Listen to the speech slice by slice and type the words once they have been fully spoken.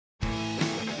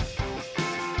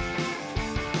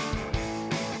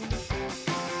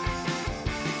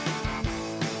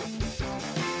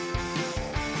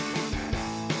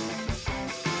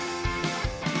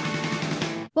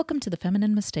Welcome to the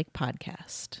Feminine Mistake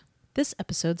Podcast. This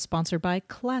episode's sponsored by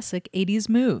Classic 80s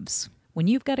Moves. When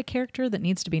you've got a character that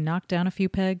needs to be knocked down a few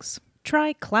pegs,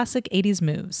 try Classic 80s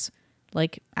Moves,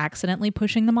 like accidentally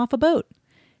pushing them off a boat,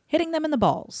 hitting them in the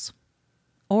balls,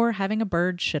 or having a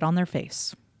bird shit on their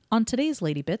face. On today's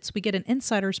Lady Bits, we get an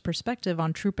insider's perspective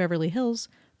on Troop Beverly Hills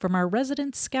from our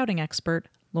resident scouting expert,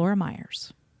 Laura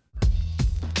Myers.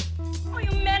 Oh, you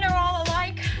men are all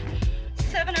alike.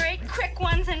 7 or 8 quick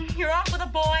ones and you're off with the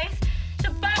boys to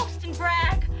boast and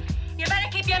brag. You better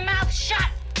keep your mouth shut.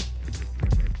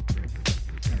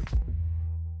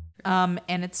 And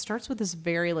it starts with this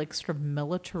very sort of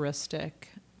militaristic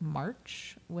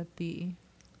march with the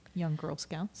young Girl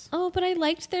Scouts. Oh, but I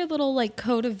liked their little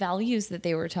code of values that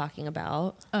they were talking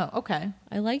about. Oh, okay.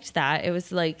 I liked that. It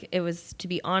was to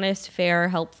be honest, fair,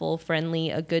 helpful, friendly,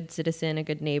 a good citizen, a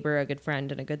good neighbor, a good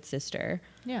friend, and a I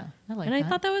Yeah, I like and that. I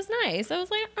thought that was nice. I was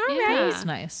like, all That right. was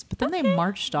nice. But then they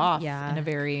marched off Yeah. in a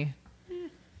very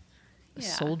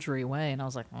soldiery way, and I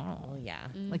was like, oh. Oh, yeah.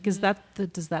 Is that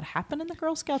does that happen in the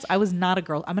Girl Scouts? I was not a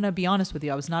Girl. I'm going to be honest with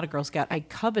you. I was not a Girl Scout. I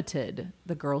coveted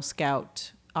the Girl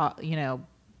Scout,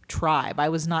 tribe. I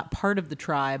was not part of the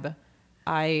tribe.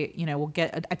 I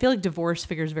feel like divorce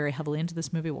figures very heavily into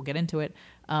this movie. We'll get into it.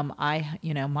 My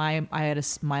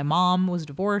mom was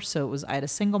divorced, so I had a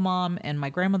single mom, and my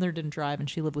grandmother didn't drive, and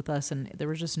she lived with us, and there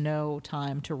was just no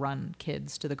time to run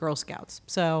kids to the Girl Scouts.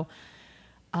 So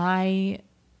I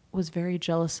was very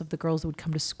jealous of the girls that would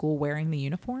come to school wearing the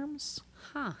uniforms.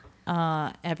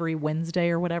 Every Wednesday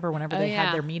or whatever, whenever they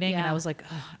had their meeting, and I was like,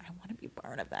 oh, I want to be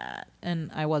part of that,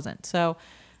 and I wasn't. So.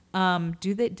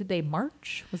 Did they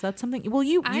march? Was that something? Well,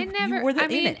 you were in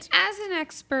it. As an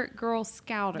expert Girl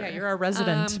Scouter. Yeah, you're our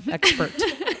resident expert.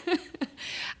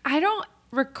 I don't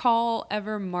recall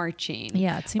ever marching.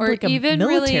 Yeah, it seemed or like a even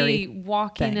military really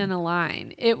walking thing. in a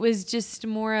line. It was just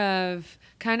more of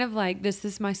kind of like, this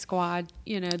is my squad.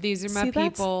 These are my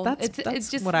people. That's it's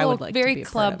just what I would like to very be a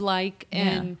part of. club-like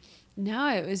and. Yeah. No,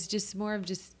 it was just more of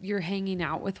just you're hanging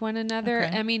out with one another.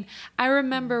 Okay. I mean, I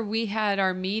remember we had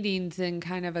our meetings in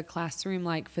kind of a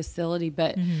classroom-like facility,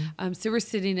 but so we're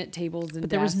sitting at tables and But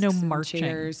there was no desks and marching.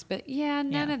 chairs. But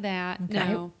none of that.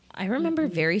 Okay. No. I remember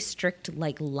very strict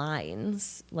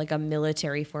lines, like a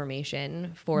military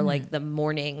formation for the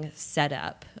morning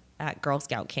setup at Girl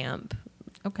Scout camp.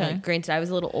 Okay. Granted, I was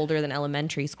a little older than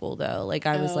elementary school though.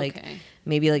 I was okay.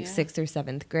 maybe 6th or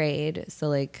 7th grade.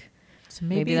 So So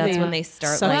maybe that's when they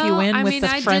start suck you in I with mean, the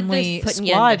I did friendly this- Putting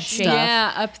you into squad shape. stuff.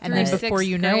 Yeah, up through and then before 6th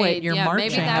you know grade. it, you're Maybe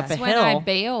marching up that's a when hill. I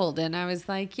bailed, and I was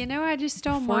like, I just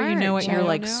don't Before march. you know it, I you're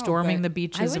don't know, storming but the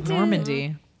beaches of would do-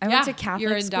 Normandy. I Yeah, went to you're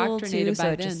Catholic school too, indoctrinated so by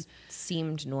it then. just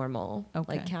seemed normal.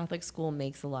 Okay. Catholic school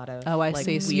makes a lot of Oh, I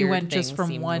see. So you weird went just things from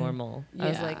seem one normal. I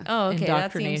was Yeah. like, oh, okay,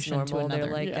 that seems Indoctrination to normal. They're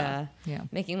another. Yeah.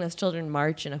 making those children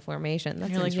march in a formation.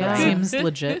 That's You're like, right. that seems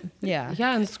legit. Yeah.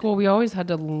 Yeah, in school we always had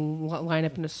to line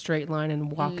up in a straight line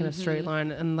and walk in a straight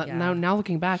line, and Yeah. now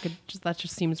looking back, that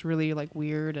just seems really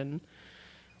weird and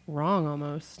wrong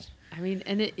almost. I mean,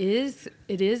 and it is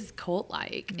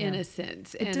cult-like in a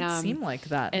sense. It did seem like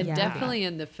that. And Yeah. definitely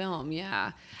in the film,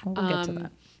 yeah. Well, we'll get to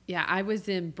that. Yeah, I was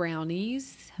in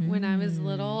Brownies when I was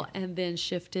little, and then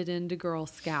shifted into Girl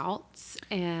Scouts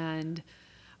and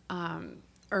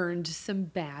earned some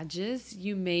badges.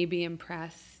 You may be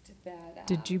impressed that.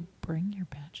 Did you bring your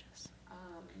badges?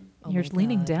 Oh You're my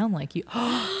leaning God. down like you.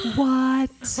 What?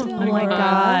 Oh my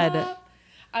God.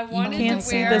 I wanted can't to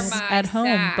see wear this my at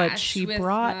home, but sash she with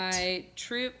brought- my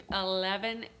Troop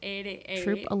 1188.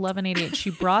 Troop 1188. She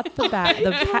brought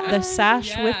the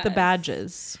sash with the Yes.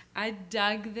 badges. I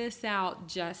dug this out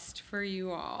just for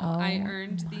you all. Oh I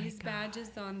earned my these badges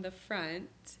on the front.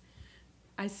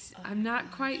 I'm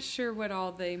not quite sure what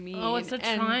all they mean. Oh, it's a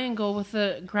And- triangle with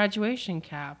a graduation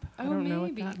cap. I Oh, don't know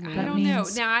maybe. what that means. I don't know.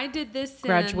 means Now, I did this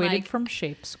Graduated in, from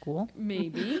shape school.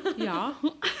 maybe, yeah.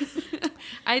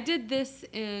 I did this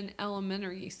in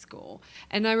elementary school,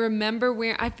 and I remember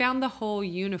I found the whole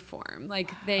uniform.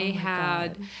 They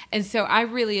had, and so I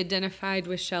really identified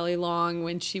with Shelley Long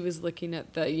when she was looking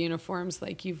at the uniforms.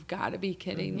 You've got to be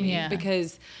kidding me, Yeah.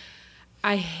 because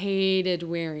I hated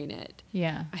wearing it.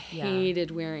 Yeah. I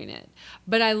hated wearing it.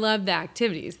 But I loved the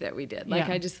activities that we did. Yeah.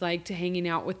 I just liked hanging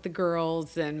out with the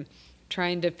girls and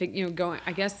trying to going.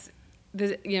 I guess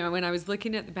when I was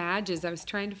looking at the badges, I was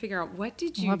trying to figure out, what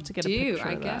did you We'll have to get a do? picture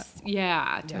I of that. guess,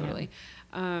 yeah, totally.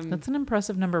 That's an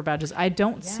impressive number of badges. I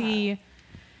don't see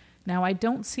Now, I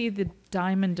don't see the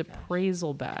diamond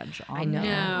appraisal badge on I know.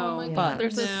 there. No. Oh my But- God,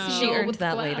 there's a No. seal She earned with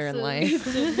that later in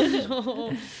glasses.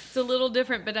 life. It's a little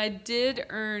different, but I did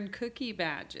earn cookie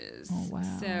badges. Oh, wow.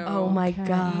 So Oh my Okay.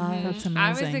 God. That's amazing. I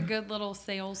was a good little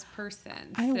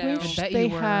salesperson. I so. wish bet they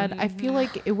you were. had. I feel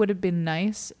like it would have been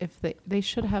nice if they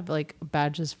should have like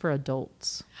badges for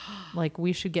adults. Like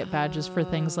we should get badges for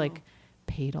things like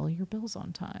paid all your bills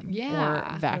on time,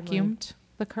 Yeah, or vacuumed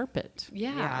the carpet,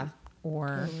 Yeah.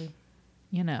 or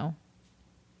you know,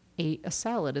 ate a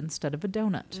salad instead of a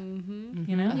donut.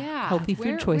 You know, Yeah. healthy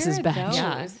Where- food choices where are badge. those?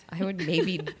 Yeah, I would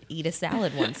maybe eat a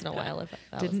salad once in a while if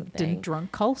that was a Didn't thing.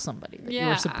 drunk call somebody that you Yeah.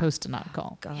 were supposed to not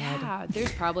call. God. Yeah,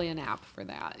 there's probably an app for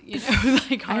that. You know,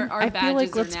 like our I badges feel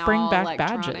like are let's now bring all back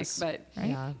electronic, badges, but right?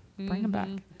 Yeah. Bring them back.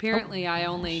 apparently I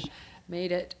only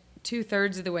made it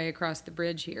 2/3 of the way across the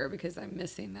bridge here because I'm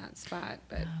missing that spot.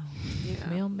 But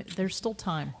yeah. There's still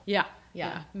time. Yeah.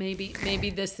 Maybe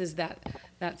this is that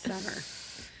summer.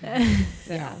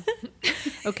 Yeah.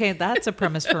 Okay, that's a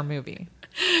premise for a movie.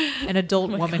 An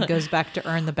adult woman goes back to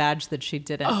earn the badge that she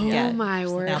didn't Oh get. my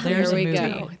word! Now there's there a we movie.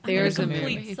 go. There's a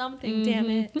Complete movie. something, damn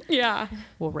it. Yeah.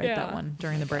 We'll write that Yeah. one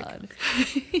during the break.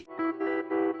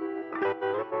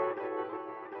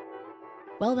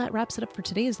 Well, that wraps it up for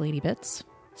today's Lady Bits.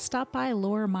 Stop by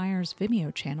Laura Myers'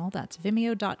 Vimeo channel. That's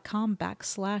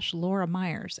vimeo.com/Laura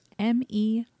Myers,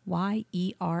 MEYERS.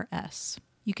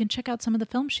 You can check out some of the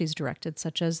films she's directed,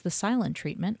 such as The Silent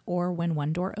Treatment or When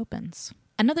One Door Opens.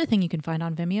 Another thing you can find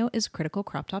on Vimeo is Critical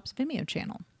Crop Top's Vimeo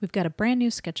channel. We've got a brand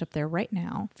new sketch up there right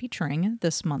now featuring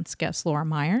this month's guest, Laura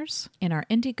Myers, in our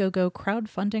Indiegogo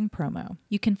crowdfunding promo.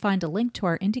 You can find a link to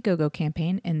our Indiegogo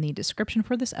campaign in the description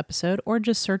for this episode or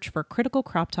just search for Critical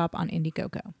Crop Top on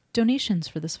Indiegogo. Donations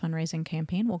for this fundraising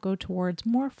campaign will go towards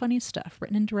more funny stuff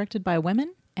written and directed by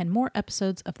women and more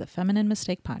episodes of the Feminine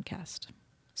Mistake podcast.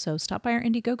 So stop by our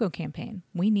Indiegogo campaign.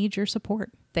 We need your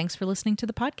support. Thanks for listening to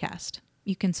the podcast.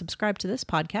 You can subscribe to this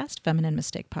podcast, Feminine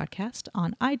Mistake Podcast,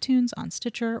 on iTunes, on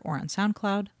Stitcher, or on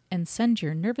SoundCloud, and send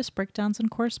your nervous breakdowns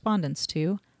and correspondence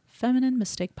to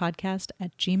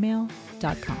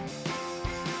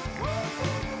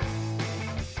femininemistakepodcast@gmail.com.